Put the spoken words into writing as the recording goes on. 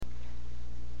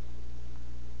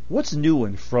What's new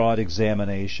in fraud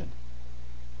examination?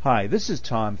 Hi, this is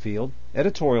Tom Field,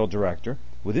 Editorial Director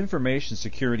with Information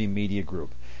Security Media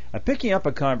Group. I'm picking up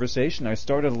a conversation I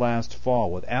started last fall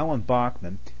with Alan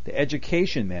Bachman, the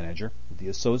Education Manager with the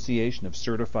Association of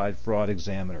Certified Fraud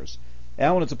Examiners.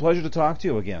 Alan, it's a pleasure to talk to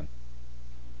you again.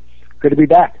 Good to be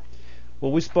back.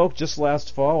 Well, we spoke just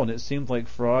last fall, and it seemed like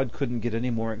fraud couldn't get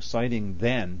any more exciting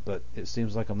then, but it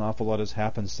seems like an awful lot has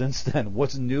happened since then.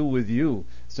 What's new with you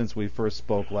since we first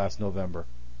spoke last November?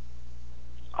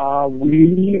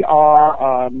 We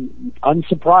are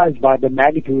unsurprised by the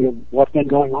magnitude of what's been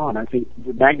going on. I think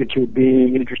the magnitude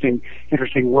being an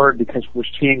interesting word because we're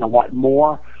seeing a lot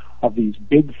more of these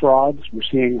big frauds. We're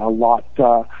seeing a lot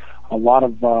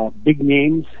of big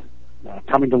names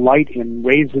coming to light in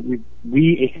ways that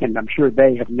we and I'm sure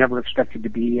they have never expected to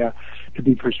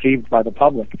be perceived by the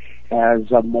public. As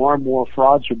more and more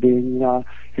frauds are being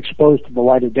exposed to the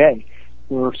light of day,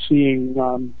 we're seeing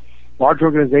large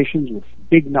organizations with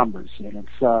big numbers, and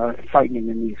it's frightening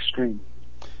in the extreme.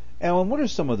 Alan, what are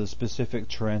some of the specific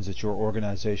trends that your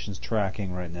organization's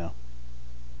tracking right now?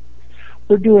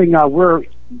 We're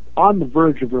on the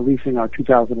verge of releasing our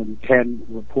 2010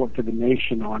 report to the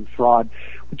nation on fraud,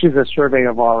 which is a survey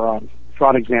of our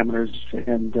fraud examiners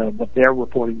and what they're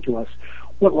reporting to us.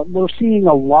 We're seeing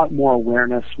a lot more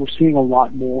awareness. We're seeing a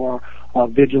lot more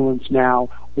vigilance now.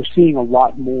 We're seeing a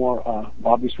lot more,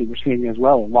 obviously we're seeing as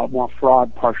well, a lot more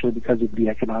fraud, partially because of the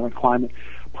economic climate,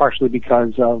 partially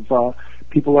because of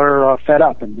people are fed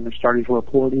up and they're starting to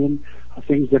report in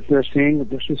things that they're seeing that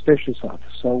they're suspicious of.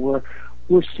 So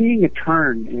we're seeing a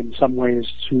turn in some ways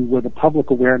to where the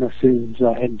public awareness is,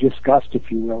 and disgust, if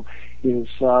you will, is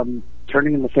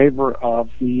turning in the favor of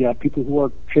the people who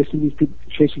are chasing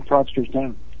fraudsters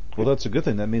down. Well, that's a good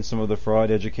thing. That means some of the fraud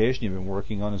education you've been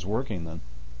working on is working then.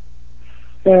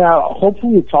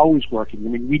 Hopefully it's always working. I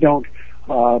mean, we don't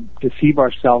deceive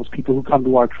ourselves. People who come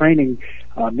to our training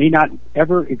may not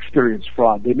ever experience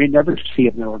fraud. They may never see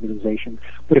it in their organization.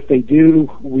 But if they do,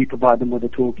 we provide them with a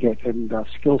toolkit and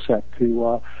skill set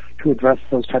to address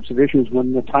those types of issues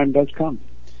when the time does come.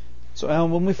 So,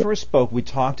 Alan, when we first spoke, we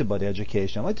talked about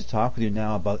education. I'd like to talk with you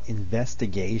now about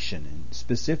investigation, and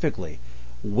specifically,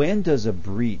 when does a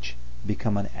breach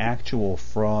become an actual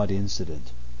fraud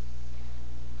incident?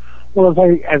 Well,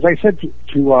 as I said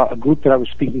to a group that I was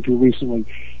speaking to recently,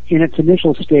 in its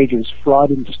initial stages, fraud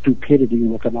and stupidity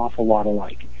look an awful lot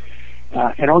alike.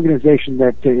 An organization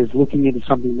that is looking into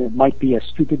something that might be a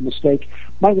stupid mistake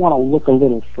might want to look a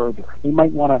little further. They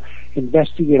might want to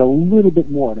investigate a little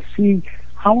bit more to see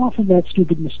how often that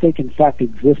stupid mistake in fact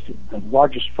existed. The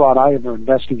largest fraud I ever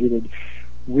investigated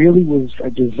really was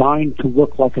designed to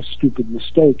look like a stupid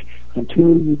mistake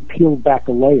until you peeled back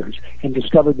the layers and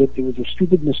discovered that there was a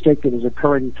stupid mistake that was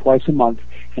occurring twice a month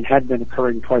and had been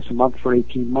occurring twice a month for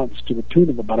 18 months to the tune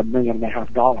of about $1.5 million.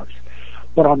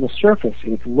 But on the surface,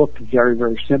 it looked very,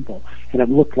 very simple, and it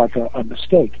looked like a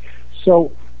mistake.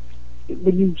 So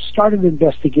when you start an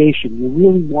investigation, you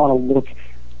really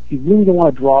don't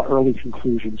want to draw early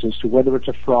conclusions as to whether it's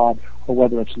a fraud or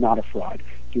whether it's not a fraud.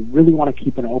 You really want to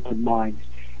keep an open mind.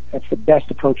 That's the best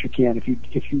approach you can. If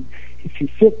you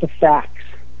fit the facts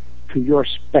to your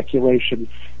speculation,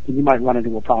 then you might run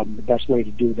into a problem. The best way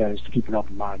to do that is to keep an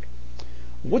open mind.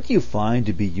 What do you find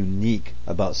to be unique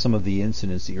about some of the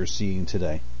incidents that you're seeing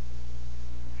today?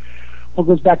 Well, it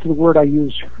goes back to the word I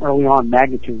used early on,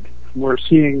 magnitude. We're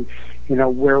seeing,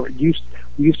 where we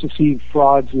used to see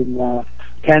frauds in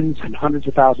tens and hundreds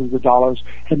of thousands of dollars,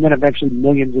 and then eventually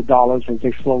millions of dollars as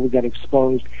they slowly get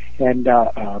exposed and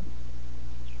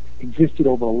existed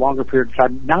over a longer period of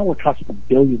time. Now we're talking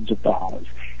billions of dollars,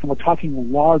 and we're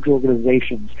talking large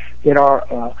organizations that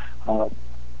are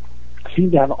seem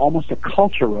to have almost a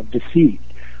culture of deceit.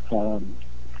 We're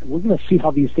going to see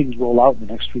how these things roll out in the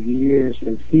next few years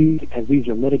as these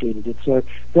are litigated. It's a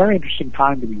very interesting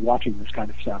time to be watching this kind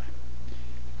of stuff.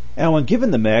 Alan,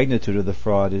 given the magnitude of the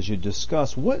fraud as you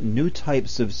discussed, what new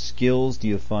types of skills do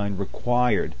you find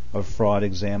required of fraud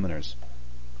examiners?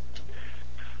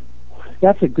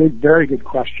 That's a very good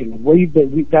question.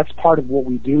 That's part of what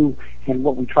we do and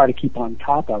what we try to keep on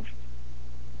top of.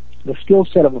 The skill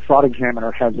set of a fraud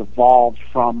examiner has evolved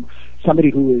from somebody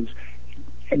who is,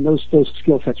 and those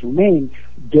skill sets remain,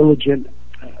 diligent,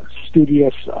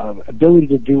 studious, ability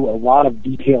to do a lot of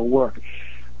detail work.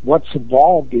 What's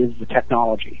evolved is the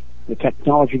technology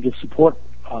to support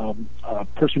a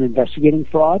person investigating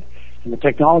fraud, and the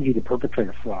technology to perpetrate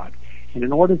a fraud. And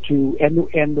in order to,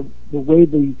 and the way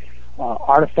the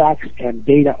artifacts and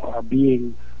data are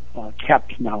being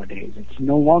kept nowadays, it's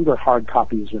no longer hard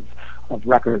copies of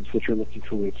records that you're looking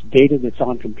through. It's data that's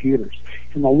on computers.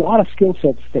 And a lot of skill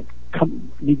sets that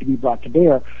need to be brought to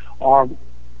bear are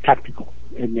technical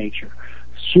in nature.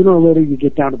 Sooner or later, you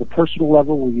get down to the personal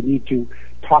level where you need to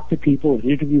talk to people and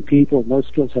interview people, and those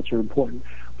skill sets are important.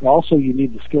 But also, you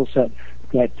need the skill set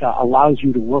that allows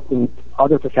you to work with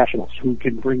other professionals who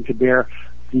can bring to bear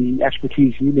the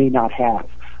expertise you may not have.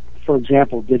 For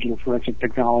example, digital forensic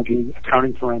technology,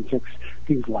 accounting forensics,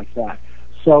 things like that.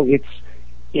 So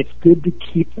it's good to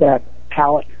keep that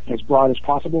palette as broad as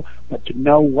possible, but to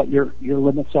know what your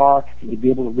limits are and to be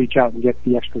able to reach out and get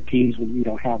the expertise when you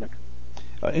don't have it.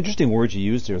 Interesting words you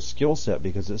used there, skill set,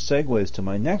 because it segues to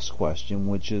my next question,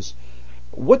 which is,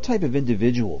 what type of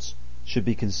individuals should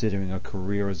be considering a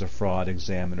career as a fraud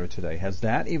examiner today? Has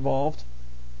that evolved?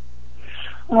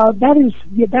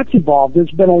 That's evolved.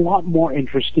 There's been a lot more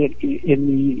interest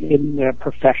in the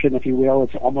profession, if you will.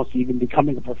 It's almost even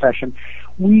becoming a profession.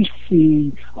 We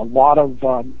see a lot of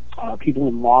people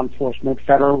in law enforcement,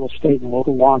 federal, state, and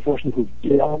local law enforcement who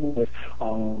deal with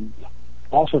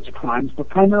all sorts of crimes, but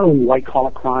primarily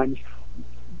white-collar crimes,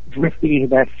 drifting into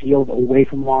that field away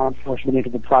from law enforcement into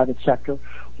the private sector.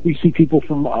 We see people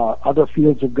from other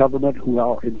fields of government who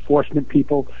are enforcement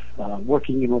people,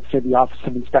 working in, let's say, the Office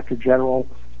of Inspector General,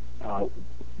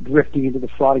 drifting into the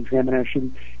fraud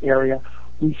examination area.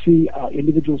 We see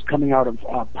individuals coming out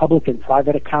of public and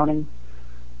private accounting,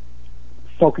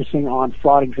 focusing on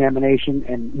fraud examination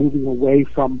and moving away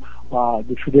from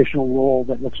the traditional role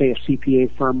that, let's say, a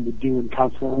CPA firm would do in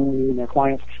counseling their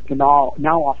clients, to now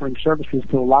offering services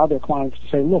to allow their clients to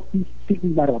say, look, we think we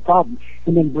might have a problem,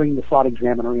 and then bring the fraud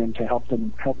examiner in to help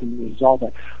them resolve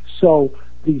it. So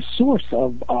the source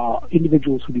of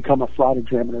individuals who become fraud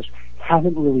examiners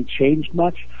hasn't really changed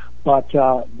much, but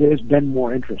there's been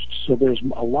more interest. So there's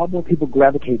a lot more people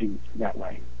gravitating that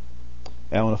way.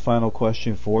 Alan, a final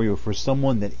question for you. For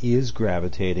someone that is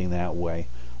gravitating that way,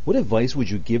 what advice would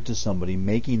you give to somebody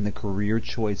making the career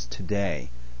choice today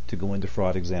to go into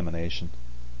fraud examination?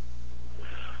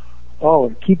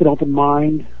 Oh, keep an open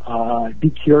mind, be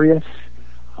curious,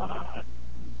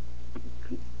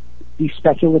 be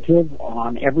speculative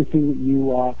on everything that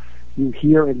you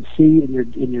hear and see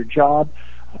in your job.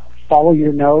 Follow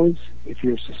your nose. If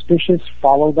you're suspicious,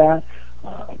 follow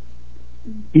that.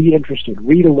 Be interested.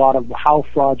 Read a lot of how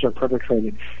frauds are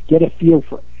perpetrated. Get a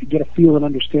feel and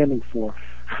understanding for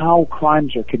how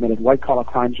crimes are committed, white-collar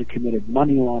crimes are committed,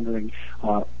 money laundering,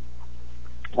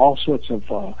 all sorts of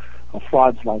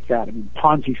frauds like that. I mean,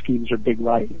 Ponzi schemes are big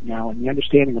right now, and the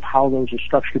understanding of how those are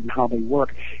structured and how they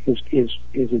work is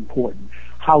important.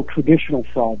 How traditional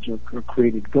frauds are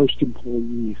created, ghost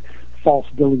employees, false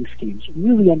billing schemes.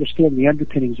 Really understand the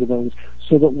underpinnings of those,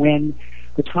 so that when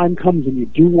the time comes and you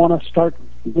do want to start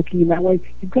looking in that way,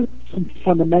 you've got some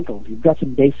fundamentals. You've got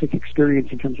some basic experience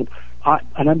in terms of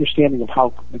an understanding of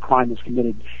how the crime is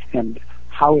committed and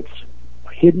how it's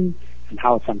hidden and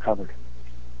how it's uncovered.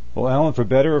 Well, Alan, for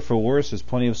better or for worse, there's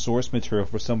plenty of source material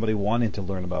for somebody wanting to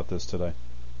learn about this today.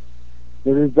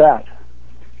 There is that.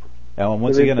 Alan,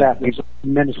 there's a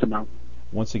tremendous amount.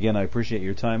 Once again, I appreciate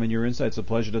your time and your insights. It's a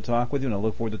pleasure to talk with you, and I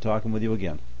look forward to talking with you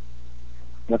again.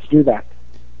 Let's do that.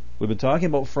 We've been talking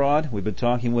about fraud. We've been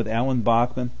talking with Alan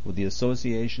Bachman with the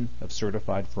Association of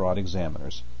Certified Fraud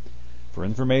Examiners. For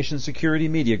Information Security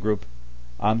Media Group,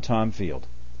 I'm Tom Field.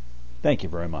 Thank you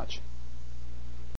very much.